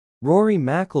Rory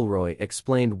McIlroy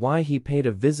explained why he paid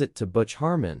a visit to Butch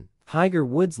Harmon, Tiger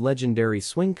Woods' legendary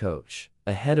swing coach,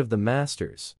 ahead of the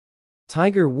Masters.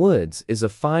 Tiger Woods is a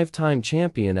five-time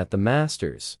champion at the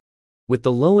Masters, with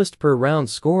the lowest per-round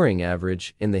scoring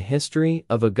average in the history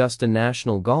of Augusta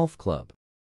National Golf Club.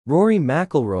 Rory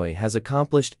McIlroy has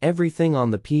accomplished everything on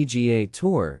the PGA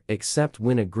Tour except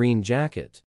win a green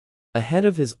jacket. Ahead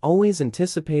of his always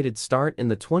anticipated start in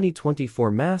the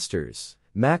 2024 Masters,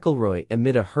 McIlroy,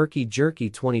 amid a herky-jerky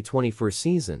 2024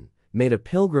 season, made a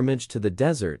pilgrimage to the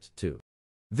desert to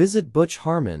visit Butch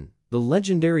Harmon, the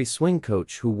legendary swing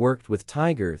coach who worked with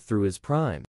Tiger through his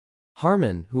prime.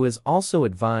 Harmon, who has also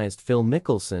advised Phil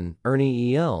Mickelson,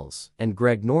 Ernie Els, and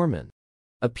Greg Norman,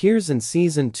 appears in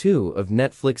Season 2 of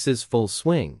Netflix's Full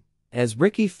Swing, as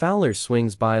Ricky Fowler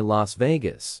swings by Las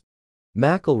Vegas.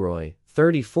 McIlroy,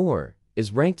 34,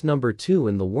 is ranked number 2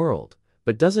 in the world,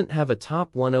 but doesn't have a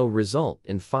top 10 result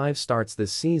in 5 starts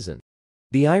this season.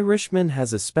 The Irishman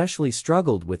has especially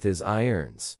struggled with his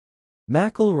irons.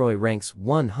 McIlroy ranks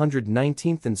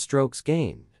 119th in strokes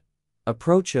gained,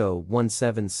 approach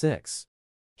 176.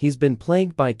 He's been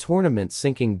plagued by tournament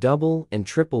sinking double and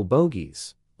triple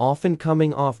bogeys, often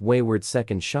coming off wayward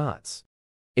second shots.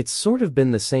 It's sort of been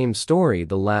the same story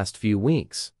the last few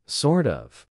weeks, sort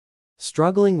of.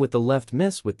 Struggling with the left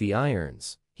miss with the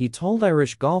irons, he told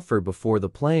Irish Golfer before the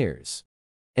Players.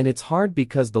 And it's hard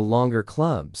because the longer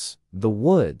clubs, the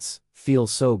woods, feel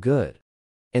so good.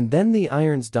 And then the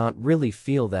irons don't really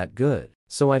feel that good,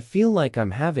 so I feel like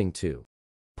I'm having to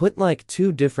put like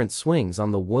 2 different swings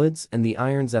on the woods and the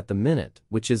irons at the minute,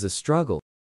 which is a struggle.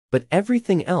 But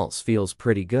everything else feels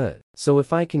pretty good, so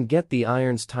if I can get the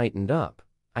irons tightened up,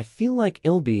 I feel like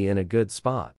I'll be in a good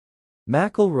spot.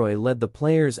 McIlroy led the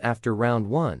Players after round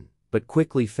 1, but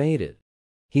quickly faded.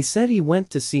 He said he went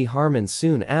to see Harmon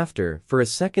soon after for a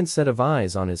second set of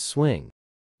eyes on his swing.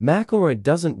 McIlroy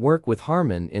doesn't work with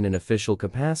Harmon in an official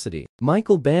capacity.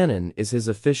 Michael Bannon is his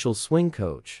official swing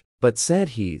coach, but said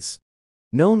he's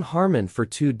known Harmon for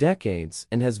 2 decades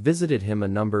and has visited him a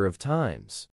number of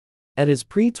times. At his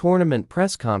pre-tournament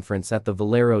press conference at the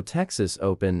Valero Texas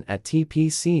Open at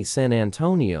TPC San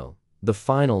Antonio, the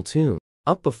final tune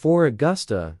up before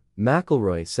Augusta,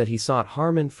 McIlroy said he sought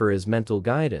Harmon for his mental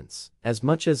guidance, as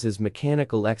much as his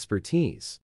mechanical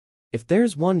expertise. "If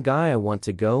there's one guy I want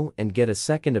to go and get a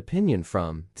second opinion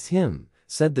from, it's him,"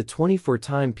 said the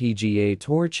 24-time PGA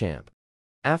Tour champ.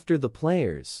 After the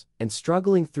Players, and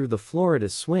struggling through the Florida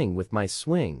swing with my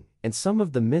swing, and some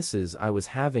of the misses I was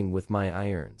having with my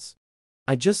irons,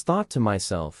 I just thought to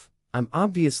myself, I'm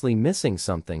obviously missing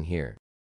something here.